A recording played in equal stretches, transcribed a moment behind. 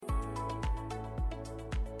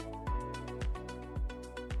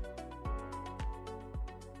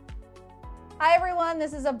Hi everyone,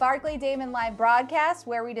 this is a Barclay Damon live broadcast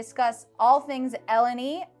where we discuss all things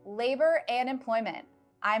L&E, labor, and employment.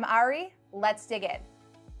 I'm Ari, let's dig in.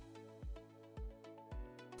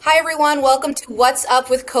 Hi everyone, welcome to What's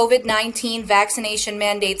Up with COVID-19 Vaccination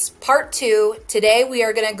Mandates Part 2. Today we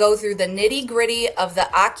are going to go through the nitty-gritty of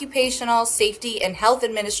the Occupational Safety and Health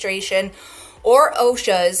Administration, or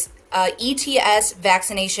OSHA's ETS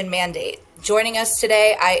vaccination mandate. Joining us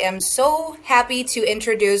today, I am so happy to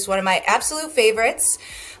introduce one of my absolute favorites,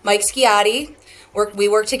 Mike Sciotti. We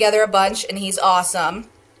work together a bunch and he's awesome.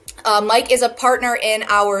 Mike is a partner in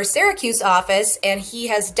our Syracuse office and he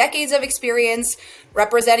has decades of experience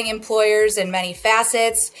representing employers in many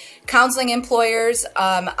facets, counseling employers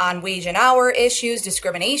on wage and hour issues,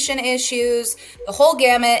 discrimination issues, the whole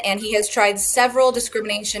gamut, and he has tried several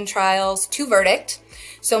discrimination trials to verdict.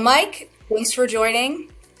 So Mike, thanks for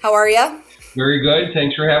joining. How are you? Very good.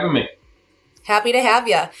 Thanks for having me. Happy to have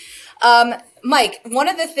you. Mike, one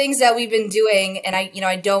of the things that we've been doing, and I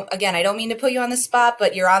don't mean to put you on the spot,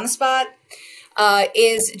 but you're on the spot,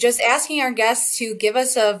 is just asking our guests to give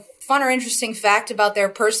us a fun or interesting fact about their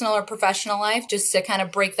personal or professional life, just to kind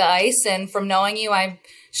of break the ice. And from knowing you, I'm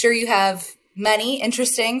sure you have many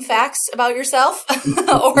interesting facts about yourself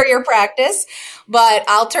or your practice, but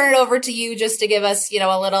I'll turn it over to you just to give us,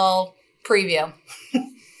 a little preview.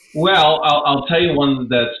 Well, I'll tell you one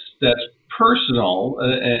that's personal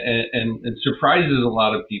and surprises a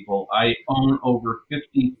lot of people. I own over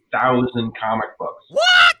 50,000 comic books.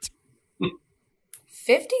 What?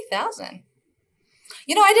 50,000?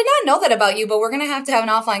 I did not know that about you, but we're going to have an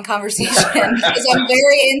offline conversation because I'm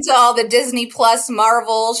very into all the Disney Plus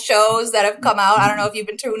Marvel shows that have come out. I don't know if you've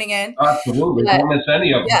been tuning in. Absolutely. Don't miss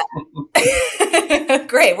any of them. Yeah.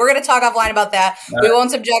 Great. We're going to talk offline about that. We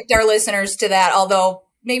won't subject our listeners to that, although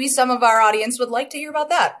maybe some of our audience would like to hear about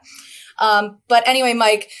that. But anyway,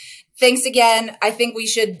 Mike, thanks again. I think we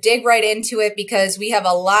should dig right into it because we have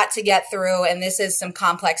a lot to get through and this is some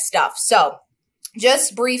complex stuff. So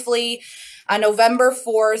just briefly, on November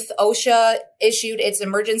 4th, OSHA issued its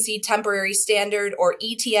Emergency Temporary Standard, or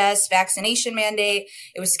ETS, vaccination mandate.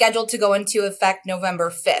 It was scheduled to go into effect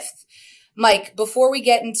November 5th. Mike, before we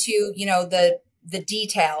get into, the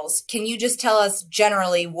details, can you just tell us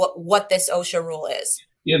generally what this OSHA rule is?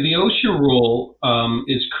 Yeah, the OSHA rule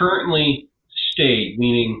is currently stayed,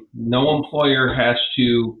 meaning no employer has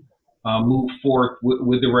to move forth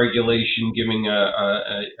with the regulation, giving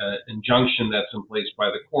an injunction that's in place by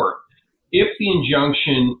the court. If the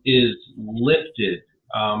injunction is lifted,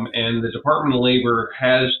 and the Department of Labor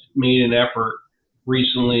has made an effort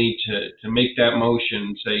recently to make that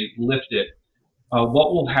motion, say lift it,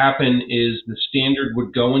 what will happen is the standard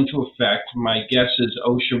would go into effect. My guess is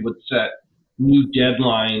OSHA would set new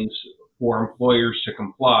deadlines for employers to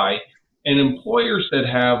comply, and employers that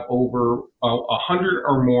have over 100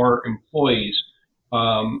 or more employees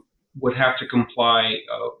would have to comply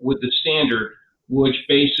with the standard, which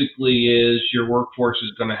basically is your workforce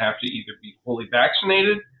is going to have to either be fully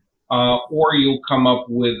vaccinated or you'll come up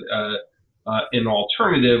with an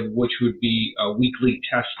alternative, which would be weekly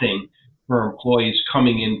testing for employees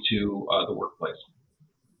coming into the workplace.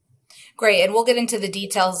 Great. And we'll get into the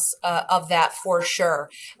details of that for sure.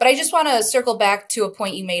 But I just want to circle back to a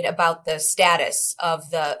point you made about the status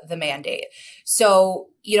of the mandate. So,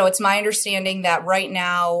 it's my understanding that right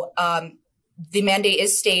now, the mandate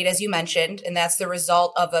is stayed, as you mentioned, and that's the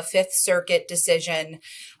result of a Fifth Circuit decision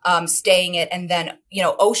staying it. And then,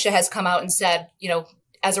 OSHA has come out and said,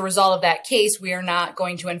 as a result of that case, we are not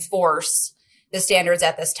going to enforce the standards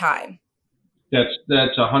at this time. That's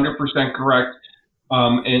 100% correct.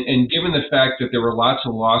 And given the fact that there were lots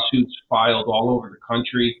of lawsuits filed all over the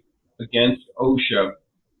country against OSHA,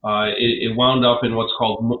 it wound up in what's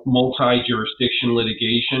called multi-jurisdiction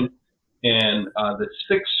litigation. And the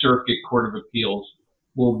Sixth Circuit Court of Appeals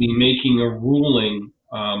will be making a ruling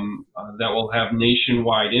that will have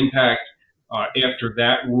nationwide impact. After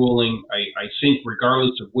that ruling, I think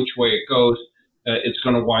regardless of which way it goes, it's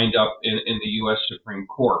going to wind up in the U.S. Supreme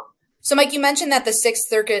Court. So, Mike, you mentioned that the Sixth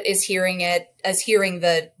Circuit is hearing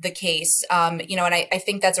the case, and I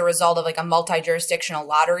think that's a result of like a multi-jurisdictional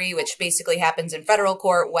lottery, which basically happens in federal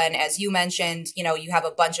court when, as you mentioned, you have a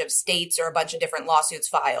bunch of states or a bunch of different lawsuits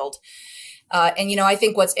filed. And I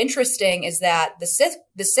think what's interesting is that the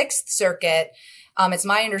Sixth Circuit, it's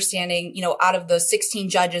my understanding, out of those 16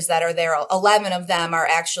 judges that are there, 11 of them are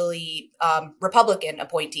actually Republican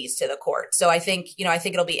appointees to the court. So I think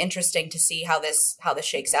it'll be interesting to see how this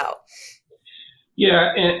shakes out.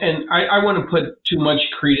 Yeah, and I wouldn't put too much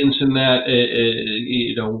credence in that,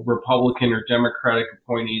 Republican or Democratic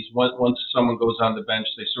appointees. Once someone goes on the bench,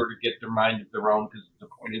 they sort of get their mind of their own because it's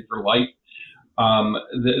appointed for life.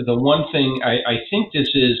 The one thing I think this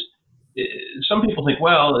is, some people think,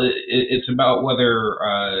 well, it's about whether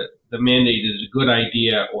the mandate is a good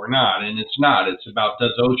idea or not, and it's not. It's about,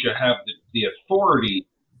 does OSHA have the authority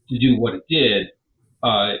to do what it did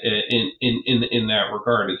in that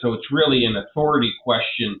regard? And so it's really an authority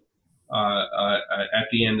question at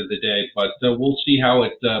the end of the day. But we'll see how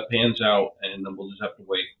it pans out, and we'll just have to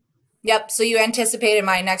wait. Yep. So you anticipated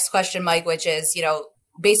my next question, Mike, which is,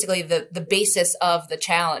 basically the basis of the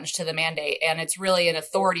challenge to the mandate. And it's really an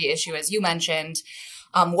authority issue, as you mentioned,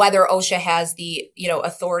 whether OSHA has the,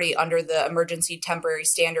 authority under the emergency temporary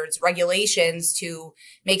standards regulations to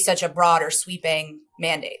make such a broad or sweeping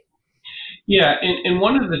mandate. Yeah. And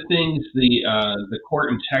one of the things the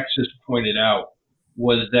court in Texas pointed out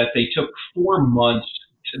was that they took 4 months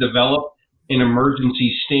to develop an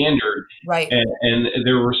emergency standard. Right. And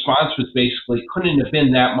their response was basically, couldn't have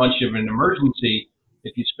been that much of an emergency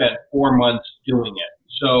if you spent 4 months doing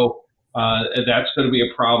it. So that's going to be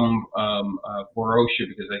a problem for OSHA,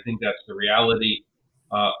 because I think that's the reality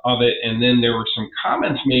of it. And then there were some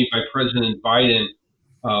comments made by President Biden,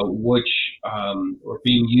 which are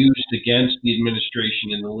being used against the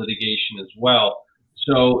administration in the litigation as well.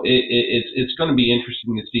 So it's going to be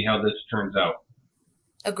interesting to see how this turns out.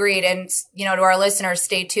 Agreed. And, to our listeners,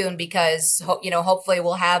 stay tuned, because, hopefully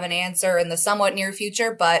we'll have an answer in the somewhat near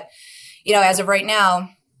future. But, as of right now,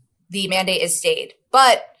 the mandate is stayed.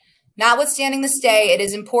 But notwithstanding the stay, it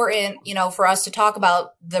is important, for us to talk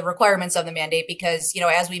about the requirements of the mandate, because,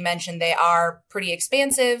 as we mentioned, they are pretty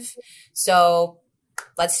expansive. So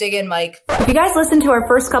let's dig in, Mike. If you guys listened to our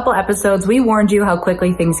first couple episodes, we warned you how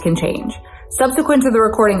quickly things can change. Subsequent to the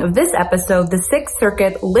recording of this episode, the Sixth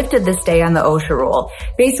Circuit lifted the stay on the OSHA rule,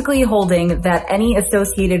 basically holding that any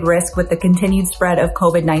associated risk with the continued spread of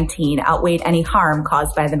COVID-19 outweighed any harm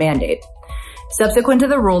caused by the mandate. Subsequent to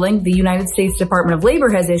the ruling, the United States Department of Labor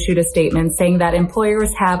has issued a statement saying that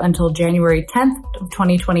employers have until January 10th of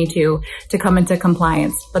 2022 to come into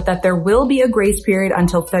compliance, but that there will be a grace period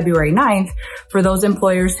until February 9th for those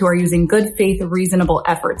employers who are using good faith, reasonable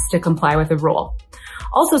efforts to comply with the rule.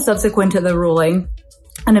 Also subsequent to the ruling,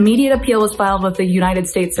 an immediate appeal was filed with the United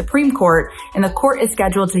States Supreme Court, and the court is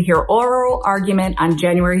scheduled to hear oral argument on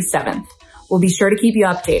January 7th. We'll be sure to keep you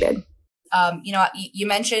updated. You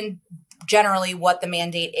mentioned generally what the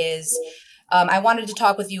mandate is. I wanted to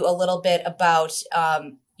talk with you a little bit about,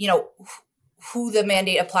 who the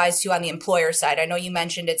mandate applies to on the employer side. I know you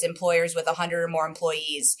mentioned it's employers with 100 or more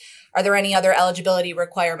employees. Are there any other eligibility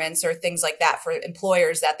requirements or things like that for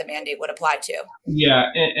employers that the mandate would apply to? Yeah,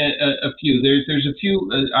 a few. There's a few.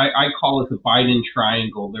 I call it the Biden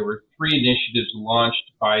triangle. There were 3 initiatives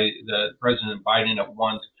launched by President Biden at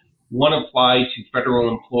once. One applied to federal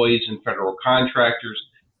employees and federal contractors,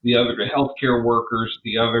 the other to healthcare workers,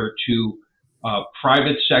 the other to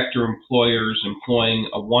private sector employers employing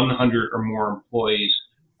 100 or more employees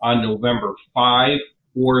on November 5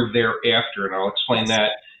 or thereafter. And I'll explain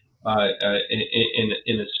that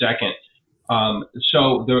in a second.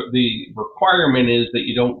 So the requirement is that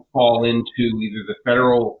you don't fall into either the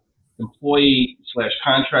federal employee /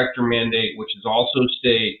 contractor mandate, which is also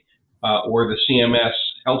stayed, or the CMS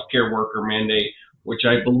healthcare worker mandate, which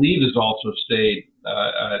I believe is also stayed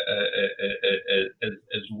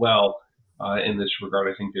as well. In this regard,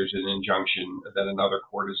 I think there's an injunction that another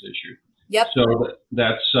court has issued. Yep. So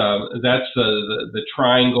that's the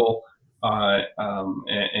triangle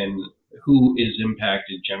and who is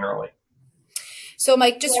impacted generally. So,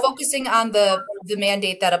 Mike, just focusing on the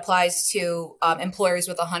mandate that applies to employers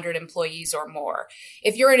with 100 employees or more.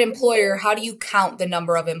 If you're an employer, how do you count the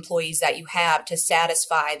number of employees that you have to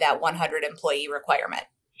satisfy that 100 employee requirement?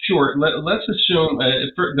 Sure. Let's assume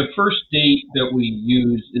the first date that we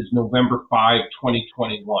use is November 5,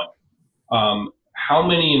 2021. How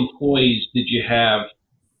many employees did you have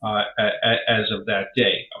as of that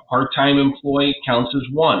day? A part-time employee counts as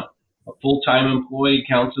 1. A full-time employee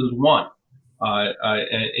counts as 1.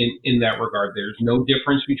 In that regard, there's no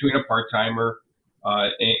difference between a part-timer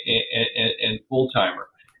and full-timer.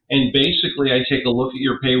 And basically, I take a look at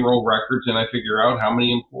your payroll records and I figure out how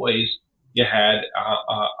many employees you had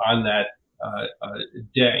on that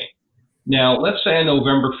day. Now, let's say on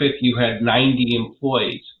November 5th you had 90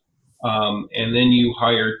 employees, and then you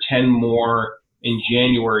hired 10 more in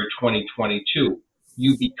January 2022.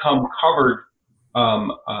 You become covered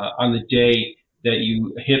on the day that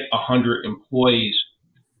you hit 100 employees.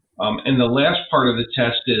 And the last part of the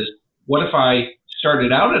test is, what if I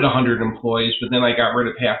started out at 100 employees, but then I got rid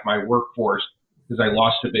of half my workforce because I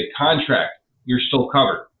lost a big contract? You're still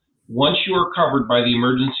covered. Once you are covered by the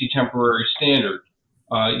emergency temporary standard,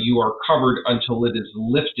 you are covered until it is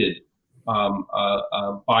lifted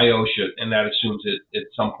by OSHA, and that assumes it at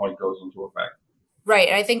some point goes into effect. Right.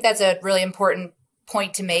 And I think that's a really important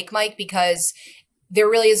point to make, Mike, because there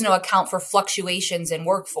really is no account for fluctuations in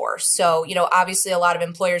workforce. So, obviously a lot of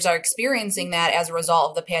employers are experiencing that as a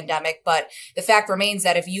result of the pandemic. But the fact remains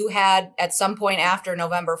that if you had at some point after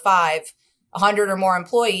November 5, 100 or more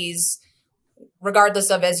employees,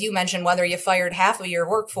 regardless of, as you mentioned, whether you fired half of your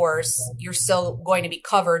workforce, you're still going to be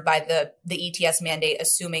covered by the ETS mandate,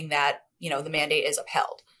 assuming that, the mandate is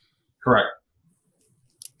upheld. Correct.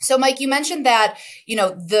 So, Mike, you mentioned that,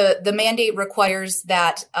 the mandate requires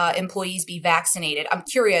that employees be vaccinated. I'm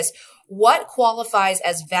curious, what qualifies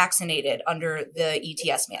as vaccinated under the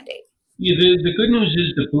ETS mandate? Yeah, the good news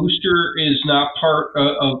is the booster is not part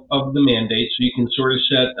of the mandate, so you can sort of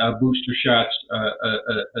set booster shots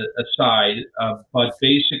aside. But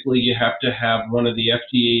basically, you have to have one of the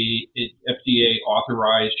FDA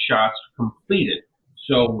authorized shots completed.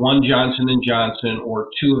 So one Johnson & Johnson or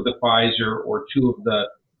two of the Pfizer or two of the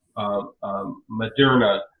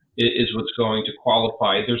Moderna is what's going to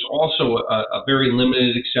qualify. There's also a very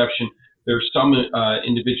limited exception. There's some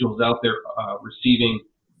individuals out there receiving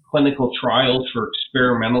clinical trials for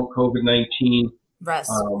experimental COVID-19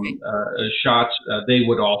 shots. They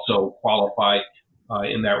would also qualify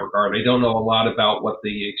in that regard. I don't know a lot about what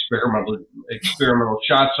the experimental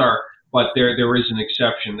shots are, but there is an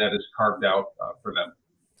exception that is carved out for them.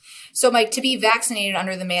 So, Mike, to be vaccinated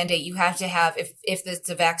under the mandate, you have to have, if it's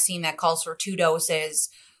a vaccine that calls for 2 doses,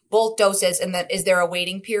 both doses, and then is there a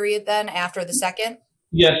waiting period then after the second?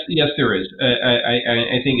 Yes, there is.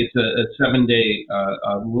 I think it's a 7-day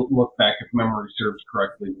look back, if memory serves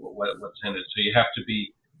correctly, what's in it. So you have to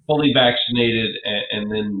be fully vaccinated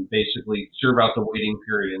and then basically serve out the waiting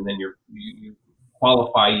period, and then you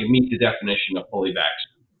qualify, you meet the definition of fully vaccinated.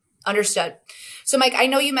 Understood. So, Mike, I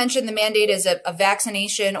know you mentioned the mandate is a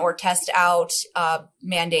vaccination or test out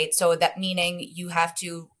mandate. So that meaning you have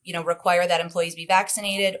to, require that employees be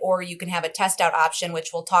vaccinated, or you can have a test out option, which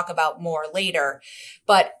we'll talk about more later.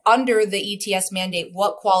 But under the ETS mandate,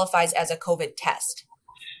 what qualifies as a COVID test?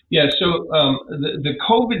 Yeah. So the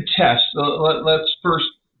COVID test, let's first,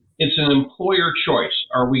 it's an employer choice.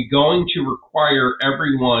 Are we going to require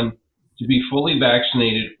everyone to be fully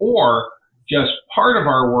vaccinated, or just part of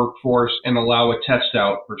our workforce and allow a test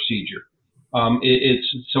out procedure?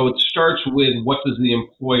 So it starts with, what does the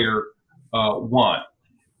employer want?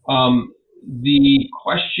 The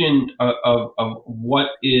question of what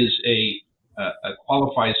is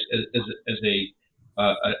qualifies as a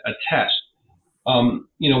test.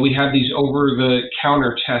 We have these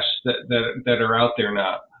over-the-counter tests that are out there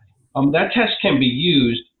now. That test can be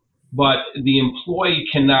used, but the employee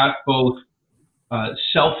cannot both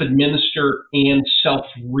self-administer and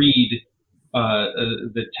self-read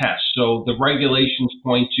the test. So the regulations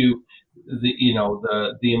point to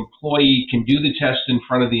the employee can do the test in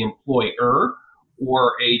front of the employer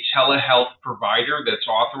or a telehealth provider that's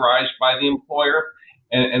authorized by the employer,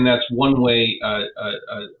 and that's one way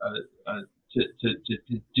to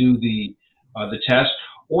do the test.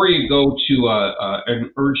 Or you go to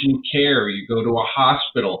an urgent care, you go to a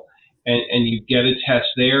hospital, and you get a test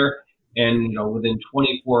there. And, within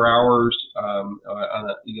 24 hours,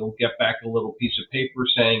 you'll get back a little piece of paper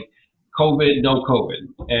saying COVID, no COVID.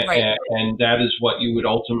 And that is what you would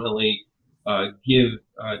ultimately give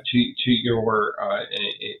to your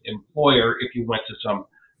employer if you went to some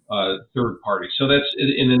third party. So that's,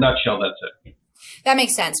 in a nutshell, that's it. That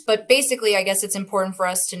makes sense. But basically, I guess it's important for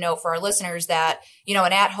us to note for our listeners that, an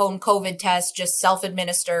at-home COVID test just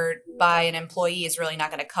self-administered by an employee is really not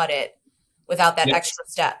going to cut it without that extra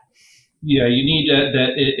step. Yeah, you need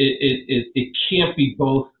that. It can't be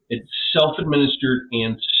both. It's self-administered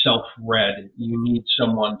and self-read. You need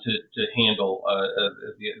someone to handle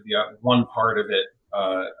the one part of it,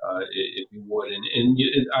 if you would. And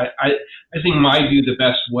I think my view, the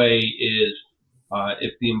best way is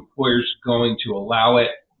if the employer's going to allow it,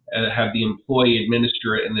 have the employee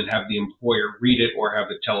administer it, and then have the employer read it, or have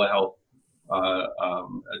the telehealth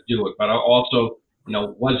do it. But also,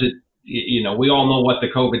 was it? We all know what the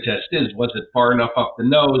COVID test is. Was it far enough up the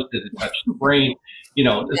nose? Did it touch the brain?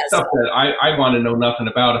 The stuff that I want to know nothing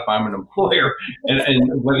about if I'm an employer,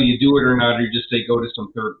 and whether you do it or not, or you just say go to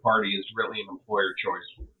some third party, is really an employer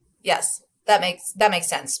choice. Yes, that makes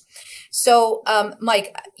sense. So,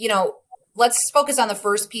 Mike, let's focus on the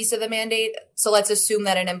first piece of the mandate. So let's assume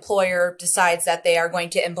that an employer decides that they are going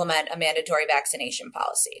to implement a mandatory vaccination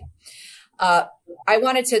policy. I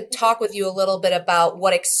wanted to talk with you a little bit about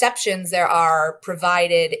what exceptions there are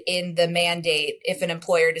provided in the mandate if an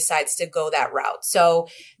employer decides to go that route. So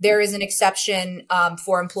there is an exception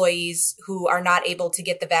for employees who are not able to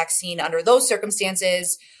get the vaccine under those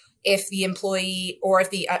circumstances. If the employee or if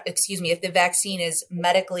the vaccine is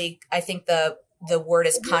medically, I think the word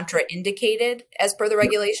is contraindicated as per the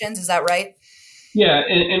regulations. Is that right? Yeah,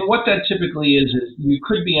 and what that typically is you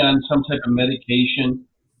could be on some type of medication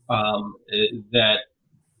that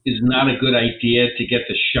is not a good idea to get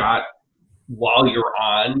the shot while you're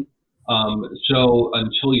on. So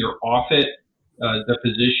until you're off it, the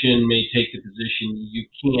physician may take the position you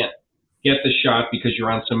can't get the shot because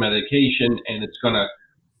you're on some medication and it's going to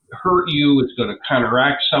hurt you, it's going to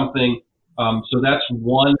counteract something. So that's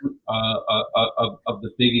one of the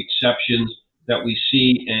big exceptions that we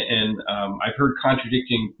see, and I've heard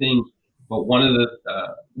contradicting things. But one of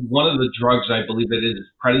the drugs I believe it is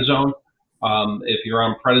prednisone. If you're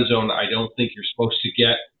on prednisone, I don't think you're supposed to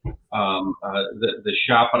get the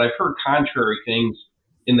shot. But I've heard contrary things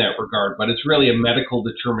in that regard. But it's really a medical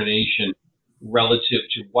determination relative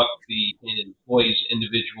to what the employee's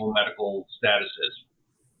individual medical status is.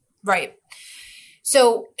 Right.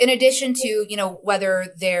 So in addition to,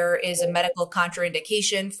 whether there is a medical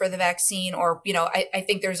contraindication for the vaccine or, I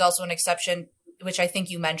think there's also an exception, which I think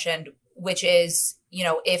you mentioned, which is,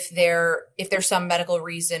 if there's some medical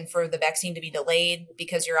reason for the vaccine to be delayed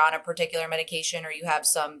because you're on a particular medication or you have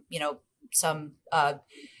some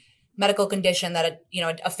medical condition that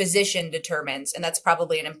a physician determines. And that's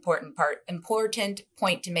probably an important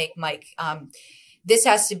point to make, Mike. This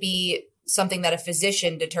has to be something that a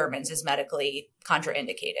physician determines is medically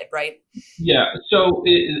contraindicated, right? Yeah. So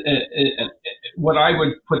what I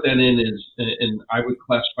would put that in is, and I would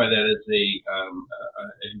classify that as a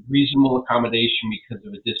reasonable accommodation because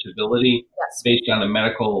of a disability based on a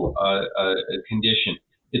medical condition.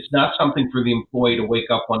 It's not something for the employee to wake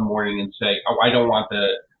up one morning and say, "Oh, I don't want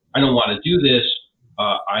to do this.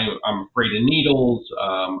 I'm afraid of needles.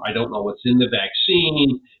 I don't know what's in the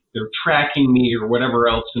vaccine. They're tracking me," or whatever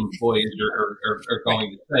else employees are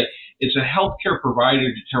going to say. It's a healthcare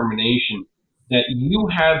provider determination that you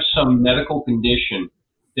have some medical condition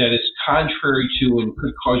that is contrary to and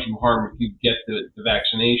could cause you harm if you get the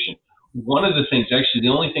vaccination. One of the things, actually, the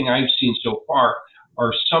only thing I've seen so far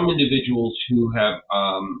are some individuals who have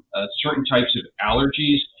certain types of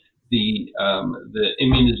allergies. The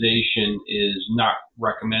immunization is not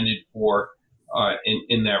recommended for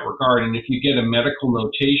in that regard. And if you get a medical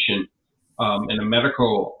notation and a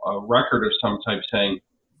medical record of some type saying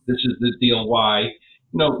this is the deal why,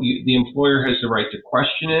 the employer has the right to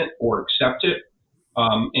question it or accept it.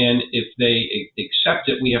 And if they accept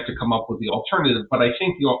it, we have to come up with the alternative. But I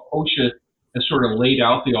think the OSHA has sort of laid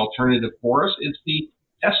out the alternative for us. It's the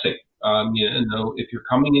testing. If you're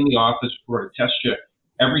coming in the office, we're going to test you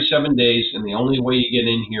every 7 days, and the only way you get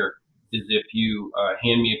in here is if you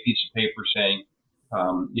hand me a piece of paper saying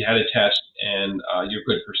you had a test and you're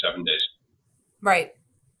good for 7 days. Right.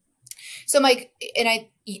 So, Mike, and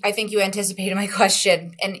I think you anticipated my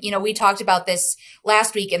question. And, we talked about this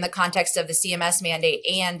last week in the context of the CMS mandate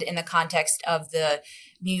and in the context of the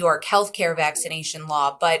New York healthcare vaccination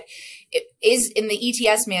law. But is in the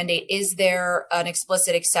ETS mandate, is there an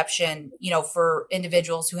explicit exception, for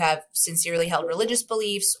individuals who have sincerely held religious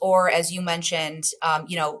beliefs or, as you mentioned,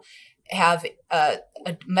 have a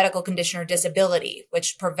medical condition or disability,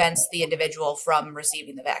 which prevents the individual from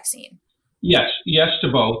receiving the vaccine? Yes to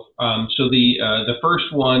both. So the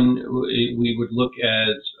first one we would look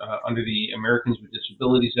at under the Americans with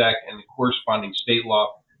Disabilities Act and the corresponding state law,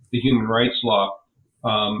 the human rights law,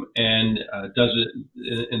 and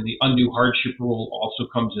the undue hardship rule also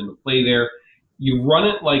comes into play there. You run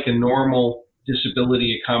it like a normal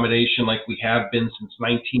disability accommodation, like we have been since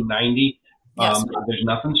 1990. Yes. There's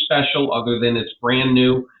nothing special other than it's brand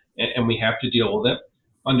new, and we have to deal with it.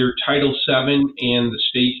 Under Title VII and the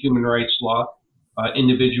state human rights law,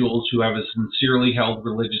 individuals who have a sincerely held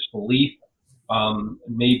religious belief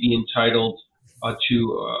may be entitled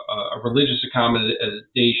to a religious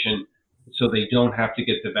accommodation so they don't have to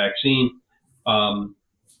get the vaccine.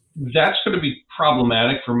 That's going to be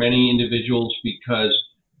problematic for many individuals because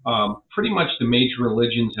pretty much the major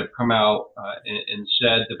religions have come out and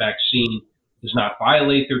said the vaccine does not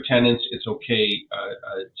violate their tenets. It's okay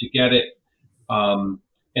to get it.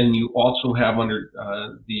 And you also have under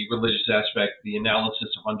the religious aspect the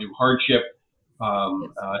analysis of undue hardship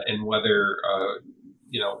and whether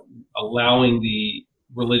allowing the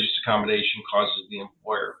religious accommodation causes the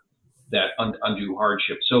employer that undue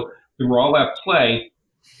hardship. So they were all at play.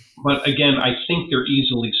 But again, I think they're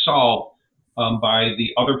easily solved by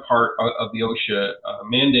the other part of the OSHA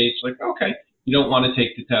mandates, like, okay, you don't want to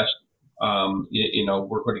take the test,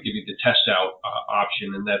 we're going to give you the test out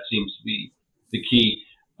option, and that seems to be the key.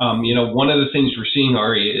 One of the things we're seeing,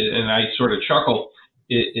 Ari, and I sort of chuckle,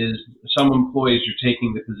 is some employees are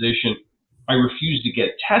taking the position, I refuse to get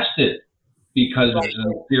tested because of a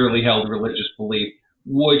sincerely held religious belief,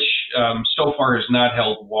 which so far has not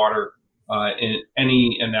held water in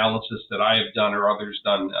any analysis that I have done or others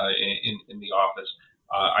done in the office.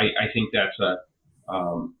 I think that's a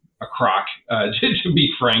crock, to be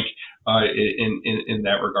frank, in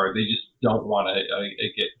that regard. They just don't want to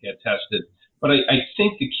get tested. But I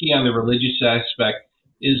think the key on the religious aspect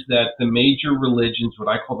is that the major religions, what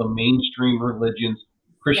I call the mainstream religions,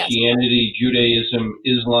 Christianity, Judaism,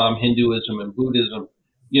 Islam, Hinduism, and Buddhism,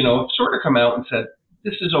 have sort of come out and said,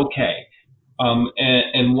 this is okay.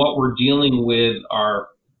 And what we're dealing with are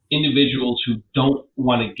individuals who don't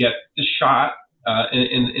want to get the shot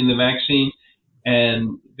in the vaccine,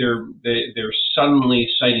 and they're suddenly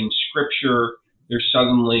citing scripture. They're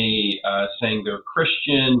suddenly saying they're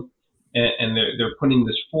Christian, and they're putting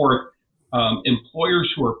this forth.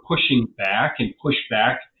 Employers who are pushing back and push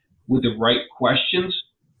back with the right questions,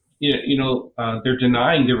 they're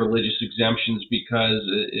denying their religious exemptions because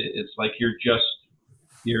it's like you're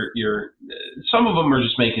some of them are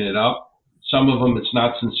just making it up. Some of them it's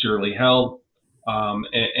not sincerely held.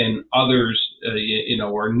 And others,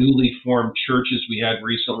 are newly formed churches. We had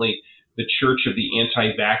recently the Church of the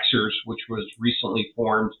Anti-Vaxxers, which was recently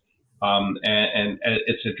formed. And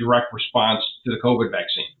it's a direct response to the COVID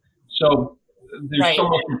vaccine. So there's so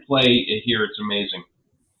much in play here. It's amazing.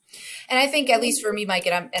 And I think, at least for me, Mike,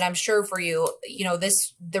 and I'm sure for you,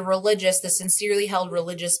 the sincerely held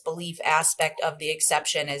religious belief aspect of the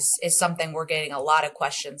exception is something we're getting a lot of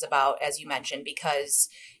questions about, as you mentioned, because,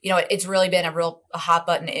 it's really been a hot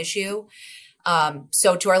button issue.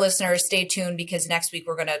 So to our listeners, stay tuned, because next week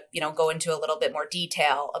we're going to, go into a little bit more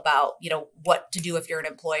detail about, what to do if you're an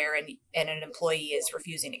employer and an employee is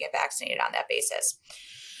refusing to get vaccinated on that basis.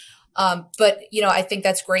 But, I think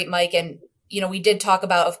that's great, Mike. And, we did talk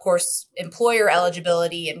about, of course, employer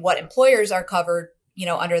eligibility and what employers are covered,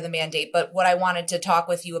 under the mandate. But what I wanted to talk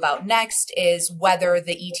with you about next is whether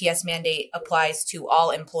the ETS mandate applies to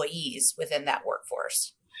all employees within that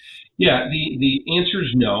workforce. Yeah, the answer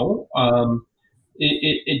is no.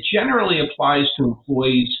 It generally applies to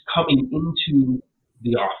employees coming into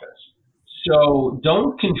the office. So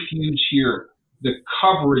don't confuse here the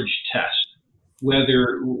coverage test,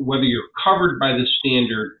 whether you're covered by the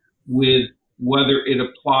standard with whether it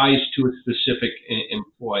applies to a specific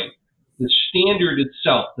employee. The standard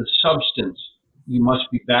itself, the substance, you must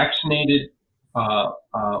be vaccinated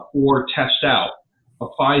or test out,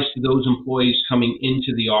 applies to those employees coming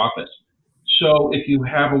into the office. So if you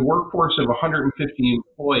have a workforce of 150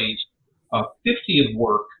 employees, 50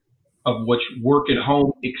 of which work at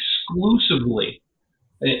home exclusively,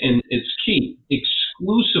 and it's key,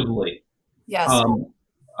 exclusively, yes,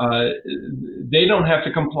 they don't have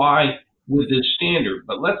to comply with this standard.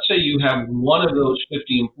 But let's say you have one of those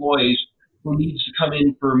 50 employees who needs to come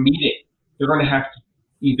in for a meeting. They're going to have to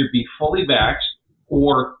either be fully vaxxed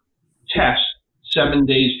or test 7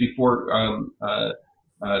 days before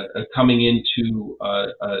coming into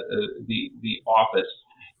the office.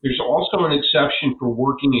 There's also an exception for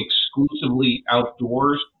working exclusively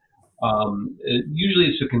outdoors. Usually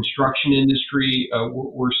it's the construction industry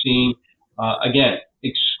we're seeing. Again,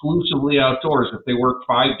 exclusively outdoors. If they work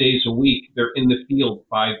 5 days a week, they're in the field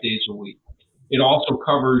 5 days a week. It also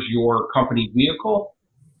covers your company vehicle.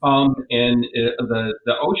 And the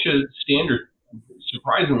OSHA standard,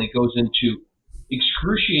 surprisingly, goes into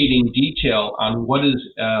excruciating detail on what is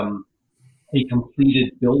a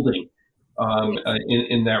completed building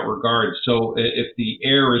in that regard. So if the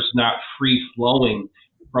air is not free flowing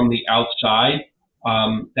from the outside,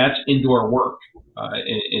 that's indoor work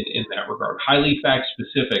in that regard. Highly fact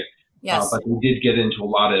specific, yes. But we did get into a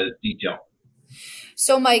lot of detail.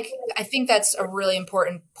 So, Mike, I think that's a really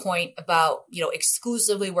important point about,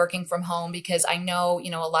 exclusively working from home, because I know,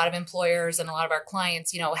 a lot of employers and a lot of our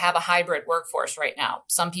clients, have a hybrid workforce right now.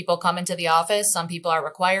 Some people come into the office, some people are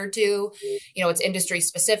required to, it's industry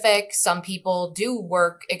specific. Some people do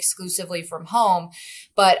work exclusively from home.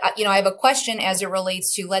 But, I have a question as it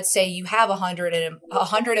relates to, let's say you have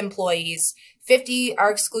 100 employees, 50 are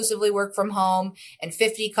exclusively work from home and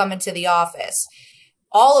 50 come into the office.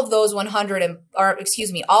 All of those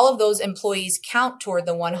all of those employees count toward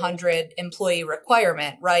the 100 employee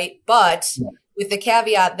requirement, right? But with the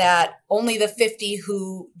caveat that only the 50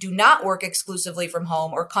 who do not work exclusively from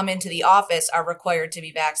home or come into the office are required to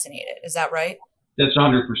be vaccinated. Is that right? That's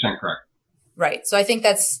 100% correct. Right. So I think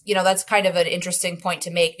that's kind of an interesting point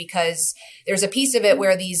to make, because there's a piece of it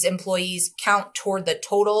where these employees count toward the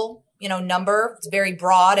total, number. It's very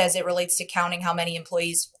broad as it relates to counting how many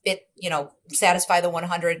employees satisfy the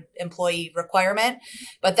 100 employee requirement.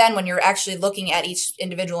 But then when you're actually looking at each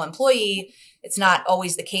individual employee, it's not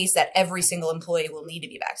always the case that every single employee will need to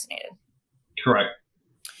be vaccinated. Correct.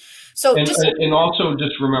 So and also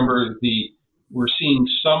just remember we're seeing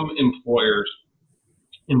some employers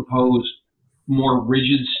impose more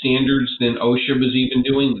rigid standards than OSHA was even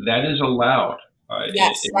doing. That is allowed.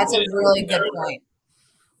 Yes, that's a really good point.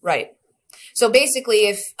 Right. So basically,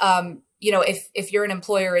 if you're an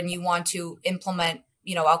employer and you want to implement,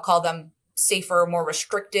 I'll call them safer, more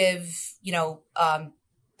restrictive,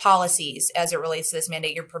 policies as it relates to this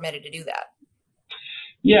mandate, you're permitted to do that.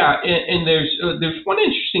 Yeah, and there's one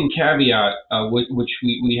interesting caveat which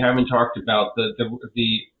we haven't talked about.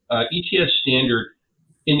 The ETS standard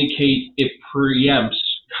indicate it preempts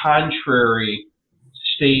contrary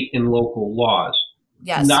state and local laws.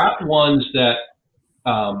 Yes. Not ones that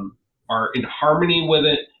are in harmony with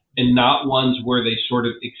it, and not ones where they sort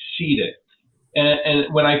of exceed it.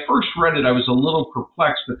 And when I first read it, I was a little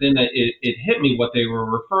perplexed, but then it hit me what they were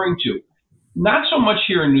referring to. Not so much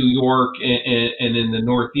here in New York and in the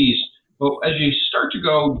Northeast, but as you start to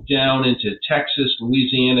go down into Texas,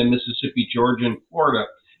 Louisiana, Mississippi, Georgia, and Florida,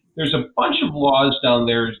 there's a bunch of laws down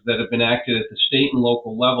there that have been enacted at the state and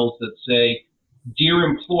local levels that say, dear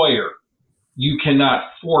employer, you cannot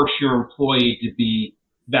force your employee to be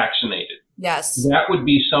vaccinated. Yes. That would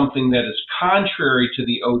be something that is contrary to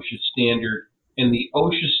the OSHA standard, and the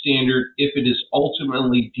OSHA standard, if it is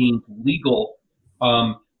ultimately deemed legal,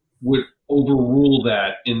 would overrule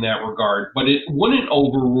that in that regard. But it wouldn't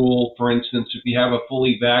overrule, for instance, if you have a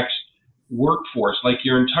fully vaxxed workforce, like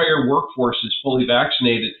your entire workforce is fully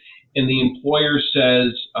vaccinated, and the employer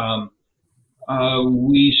says,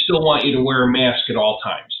 we still want you to wear a mask at all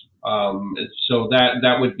times. So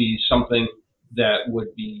that would be something that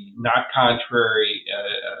would be not contrary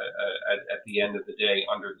at the end of the day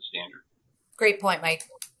under the standard. Great point, Mike.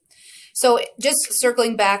 So just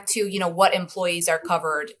circling back to, what employees are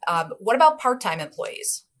covered, what about part-time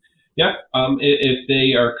employees? Yeah, if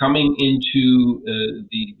they are coming into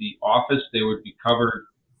the office, they would be covered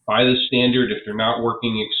by the standard. If they're not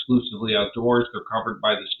working exclusively outdoors, they're covered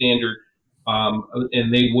by the standard,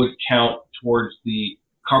 and they would count towards the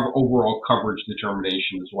overall coverage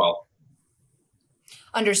determination as well.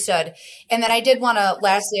 Understood. And then I did want to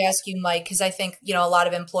lastly ask you, Mike, because I think, a lot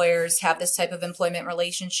of employers have this type of employment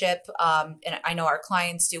relationship, and I know our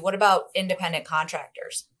clients do. What about independent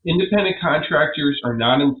contractors? Independent contractors are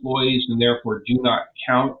not employees and therefore do not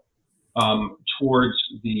count towards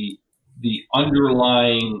the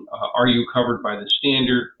underlying, are you covered by the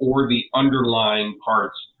standard, or the underlying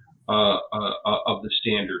parts of the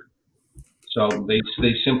standard. So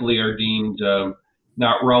they simply are deemed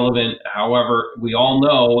not relevant. However, we all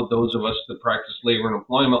know, those of us that practice labor and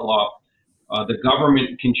employment law, the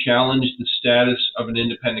government can challenge the status of an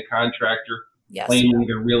independent contractor, yes, claiming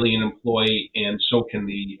they're really an employee, and so can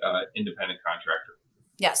the independent contractor.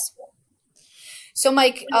 Yes. So,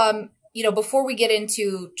 Mike, before we get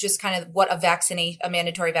into just kind of what a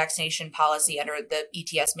mandatory vaccination policy under the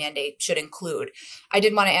ETS mandate should include, I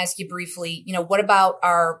did want to ask you briefly, what about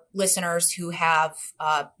our listeners who have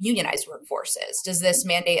unionized workforces? Does this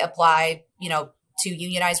mandate apply, to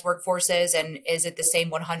unionized workforces, and is it the same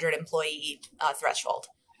 100 employee threshold?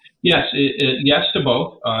 Yes, yes to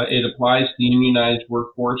both. It applies to unionized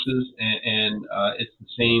workforces, and it's the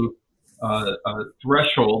same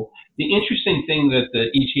threshold. The interesting thing that the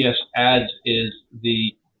ETS adds is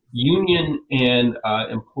the union and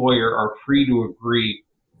employer are free to agree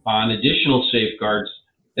on additional safeguards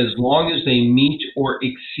as long as they meet or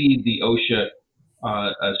exceed the OSHA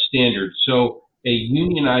standards. So a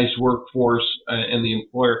unionized workforce and the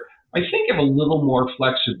employer, I think, have a little more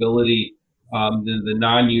flexibility than the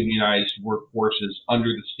non-unionized workforces under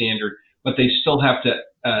the standard, but they still have to,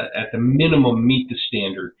 at the minimum, meet the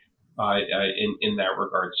standard. In that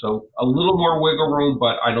regard. So a little more wiggle room,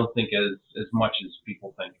 but I don't think as much as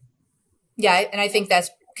people think. Yeah, and I think that's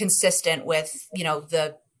consistent with,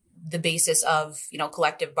 the basis of,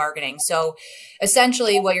 collective bargaining. So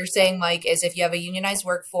essentially what you're saying, Mike, is if you have a unionized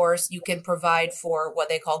workforce, you can provide for what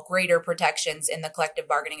they call greater protections in the collective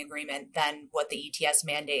bargaining agreement than what the ETS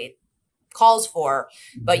mandate calls for,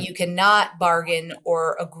 but you cannot bargain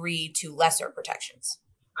or agree to lesser protections.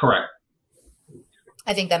 Correct.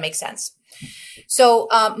 I think that makes sense. So,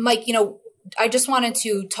 Mike, I just wanted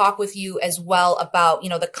to talk with you as well about,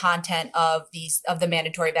 the content of the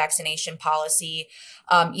mandatory vaccination policy.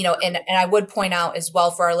 And I would point out as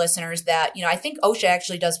well for our listeners that, I think OSHA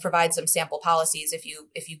actually does provide some sample policies if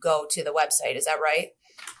you go to the website. Is that right?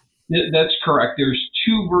 That's correct. There's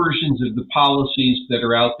two versions of the policies that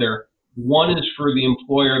are out there. One is for the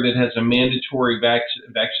employer that has a mandatory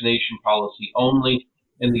vaccination policy only,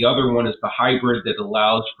 and the other one is the hybrid that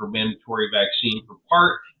allows for mandatory vaccine for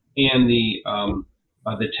part and the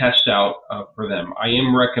test out for them. I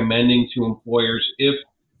am recommending to employers, if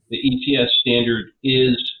the ETS standard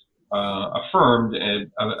is affirmed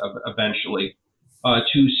eventually,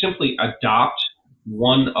 to simply adopt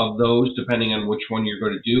one of those, depending on which one you're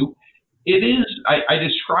going to do. It is, I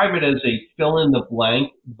describe it as a fill in the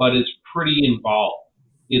blank, but it's pretty involved.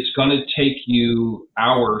 It's going to take you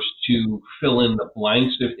hours to fill in the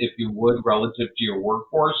blanks, if you would, relative to your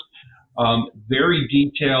workforce. Very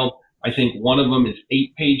detailed. I think one of them is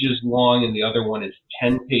 8 pages long and the other one is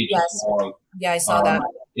 10 pages long. Yeah, I saw that.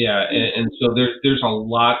 Yeah, and so there's a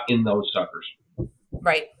lot in those suckers.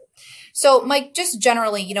 Right. So, Mike, just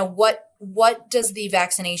generally, what does the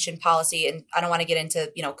vaccination policy, and I don't want to get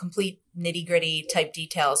into, complete nitty-gritty type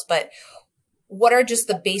details, but what are just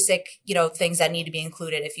the basic, things that need to be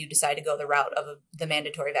included if you decide to go the route of the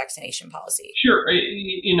mandatory vaccination policy? Sure.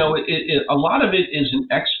 A lot of it is an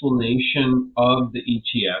explanation of the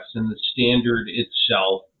ETS and the standard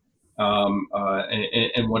itself,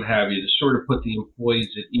 and what have you, to sort of put the employees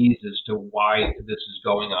at ease as to why this is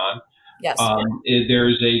going on. Yes.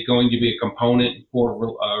 There's going to be a component for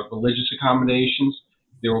religious accommodations.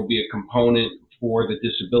 There will be a component for the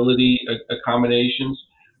disability accommodations.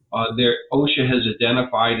 OSHA has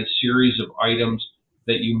identified a series of items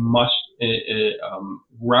that you must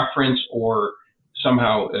reference or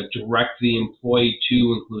somehow direct the employee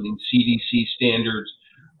to, including CDC standards,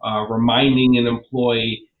 reminding an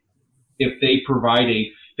employee if they provide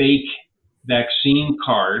a fake vaccine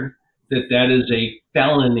card that is a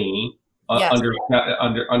felony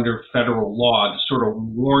under federal law, to sort of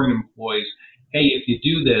warn employees, hey, if you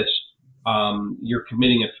do this, you're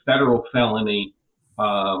committing a federal felony,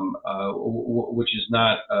 which is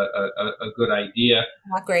not a good idea.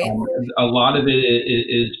 Not great. A lot of it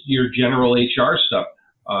is your general HR stuff.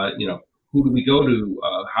 Who do we go to?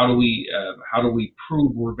 How do we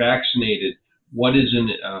prove we're vaccinated? What is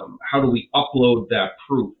how do we upload that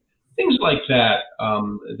proof? Things like that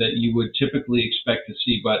that you would typically expect to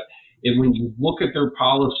see, but when you look at their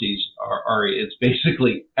policies, Ari, it's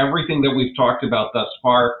basically everything that we've talked about thus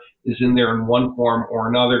far is in there in one form or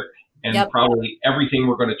another. And probably everything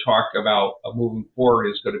we're going to talk about moving forward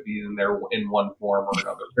is going to be in there in one form or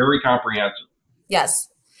another. Very comprehensive. Yes.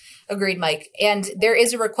 Agreed, Mike. And there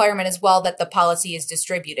is a requirement as well that the policy is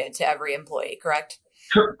distributed to every employee, correct?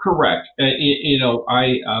 Correct.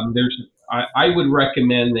 I would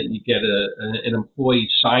recommend that you get an employee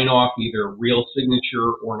sign off, either a real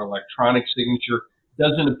signature or an electronic signature.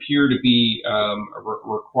 Doesn't appear to be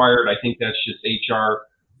required. I think that's just HR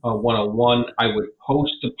 101. I would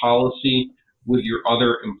post the policy with your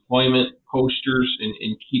other employment posters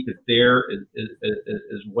and keep it there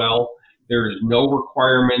as well. There is no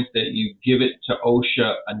requirement that you give it to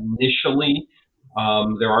OSHA initially.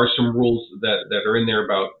 There are some rules that are in there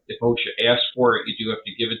about if OSHA asks for it, you do have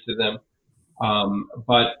to give it to them.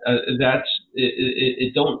 But that's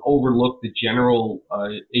it. Don't overlook the general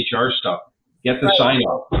HR stuff. Get the sign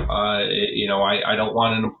off. I don't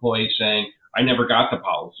want an employee saying, I never got the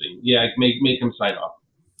policy. Yeah, make them sign off.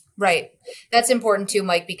 Right. That's important too,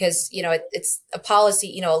 Mike, because, it's a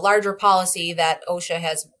policy, a larger policy that OSHA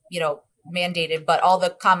has, mandated, but all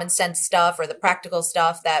the common sense stuff or the practical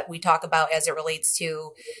stuff that we talk about as it relates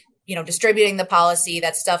to, distributing the policy,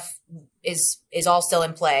 that stuff is all still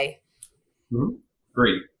in play. Mm-hmm.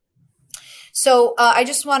 Great. So I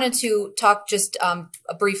just wanted to talk just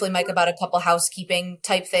briefly, Mike, about a couple housekeeping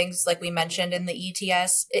type things like we mentioned in the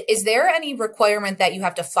ETS. Is there any requirement that you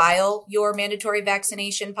have to file your mandatory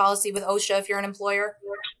vaccination policy with OSHA if you're an employer?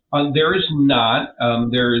 There is not.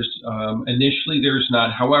 Initially, there's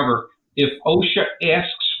not. However, if OSHA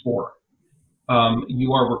asks for it,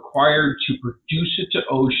 you are required to produce it to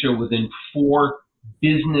OSHA within 4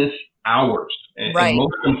 business hours. And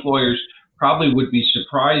most employers probably would be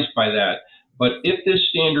surprised by that. But if this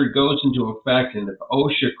standard goes into effect and if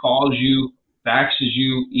OSHA calls you, faxes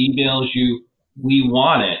you, emails you, we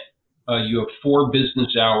want it, you have 4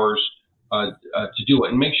 business hours to do it.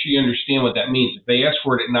 And make sure you understand what that means. If they ask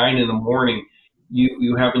for it at 9 in the morning,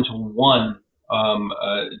 you have until 1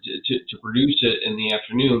 to produce it in the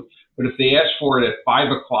afternoon. But if they ask for it at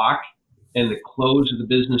 5 o'clock and the close of the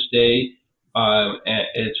business day, and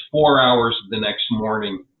it's 4 hours the next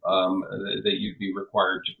morning that you'd be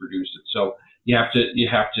required to produce it. So you have to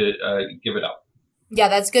give it up. Yeah,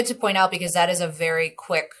 that's good to point out because that is a very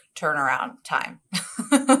quick turnaround time.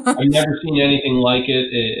 I've never seen anything like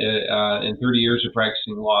it in 30 years of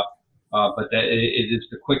practicing law, but it is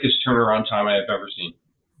the quickest turnaround time I have ever seen.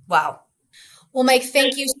 Wow. Well, Mike,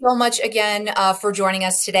 thank you so much again for joining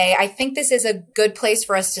us today. I think this is a good place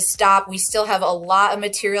for us to stop. We still have a lot of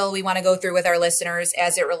material we want to go through with our listeners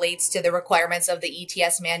as it relates to the requirements of the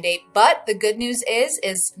ETS mandate. But the good news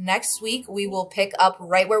is next week we will pick up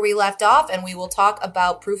right where we left off and we will talk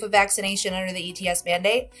about proof of vaccination under the ETS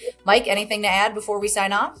mandate. Mike, anything to add before we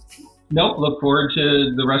sign off? Nope. Look forward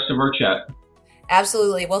to the rest of our chat.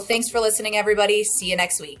 Absolutely. Well, thanks for listening, everybody. See you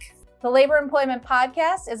next week. The Labor Employment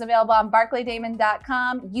Podcast is available on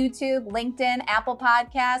barclaydamon.com, YouTube, LinkedIn, Apple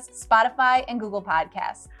Podcasts, Spotify, and Google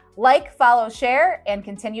Podcasts. Like, follow, share, and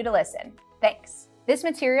continue to listen. Thanks. This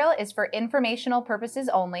material is for informational purposes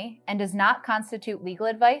only and does not constitute legal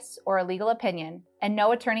advice or a legal opinion, and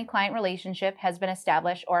no attorney-client relationship has been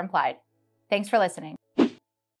established or implied. Thanks for listening.